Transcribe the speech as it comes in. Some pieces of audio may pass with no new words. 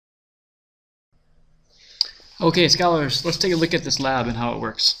Okay, scholars, let's take a look at this lab and how it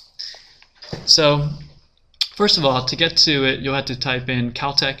works. So, first of all, to get to it, you'll have to type in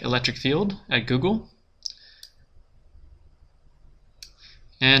Caltech electric field at Google.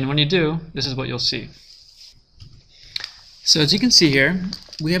 And when you do, this is what you'll see. So as you can see here,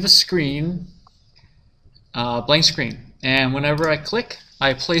 we have a screen, blank screen. And whenever I click,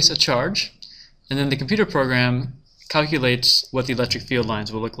 I place a charge, and then the computer program calculates what the electric field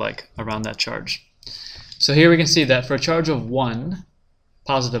lines will look like around that charge. So here we can see that for a charge of 1,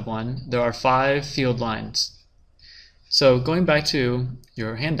 positive 1, there are 5 field lines. So going back to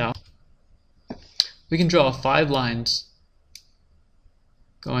your handout, we can draw 5 lines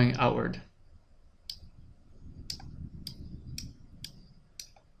going outward.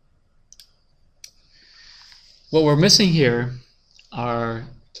 What we're missing here are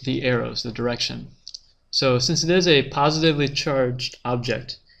the arrows, the direction. So since it is a positively charged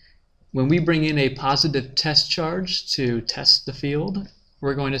object, when we bring in a positive test charge to test the field,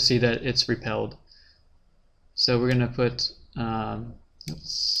 we're going to see that it's repelled. So we're going to put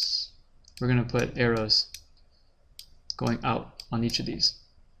arrows going out on each of these.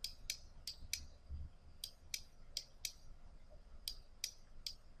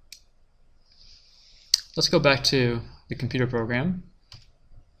 Let's go back to the computer program.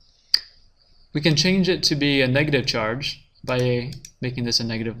 We can change it to be a negative charge by making this a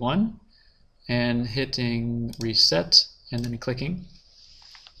 -1 and hitting reset and then clicking.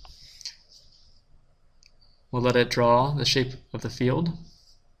 We'll let it draw the shape of the field.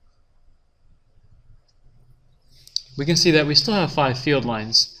 We can see that we still have 5 field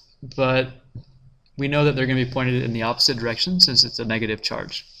lines, but we know that they're going to be pointed in the opposite direction since it's a negative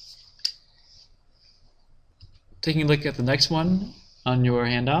charge. Taking a look at the next one on your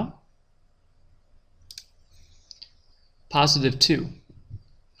handout, +2.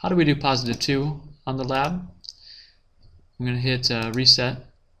 How do we do +2 on the lab? I'm going to hit reset,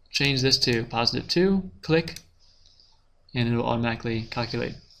 change this to +2, click, and it will automatically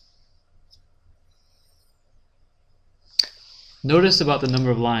calculate. Notice about the number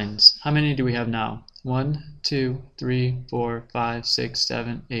of lines. How many do we have now? 1, 2, 3, 4, 5, 6,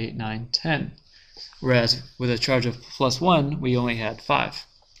 7, 8, 9, 10. Whereas with a charge of +1, we only had 5.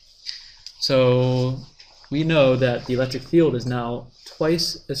 So we know that the electric field is now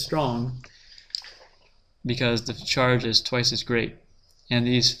twice as strong because the charge is twice as great. And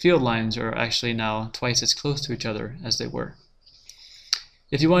these field lines are actually now twice as close to each other as they were.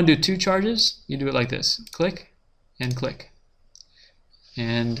 If you want to do 2 charges, you do it like this. Click and click.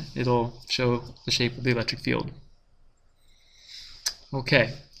 And it'll show the shape of the electric field.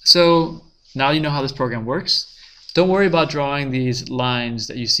 Okay, so now you know how this program works. Don't worry about drawing these lines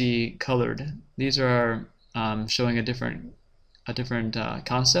that you see colored. These are showing a different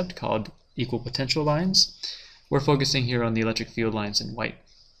concept called equal potential lines. We're focusing here on the electric field lines in white.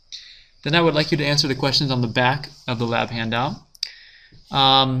 Then I would like you to answer the questions on the back of the lab handout.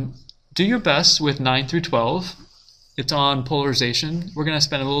 Do your best with 9 through 12. It's on polarization. We're going to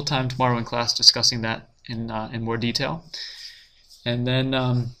spend a little time tomorrow in class discussing that in more detail. And then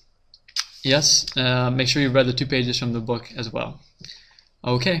make sure you read the 2 pages from the book as well.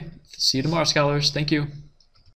 Okay, see you tomorrow, scholars. Thank you.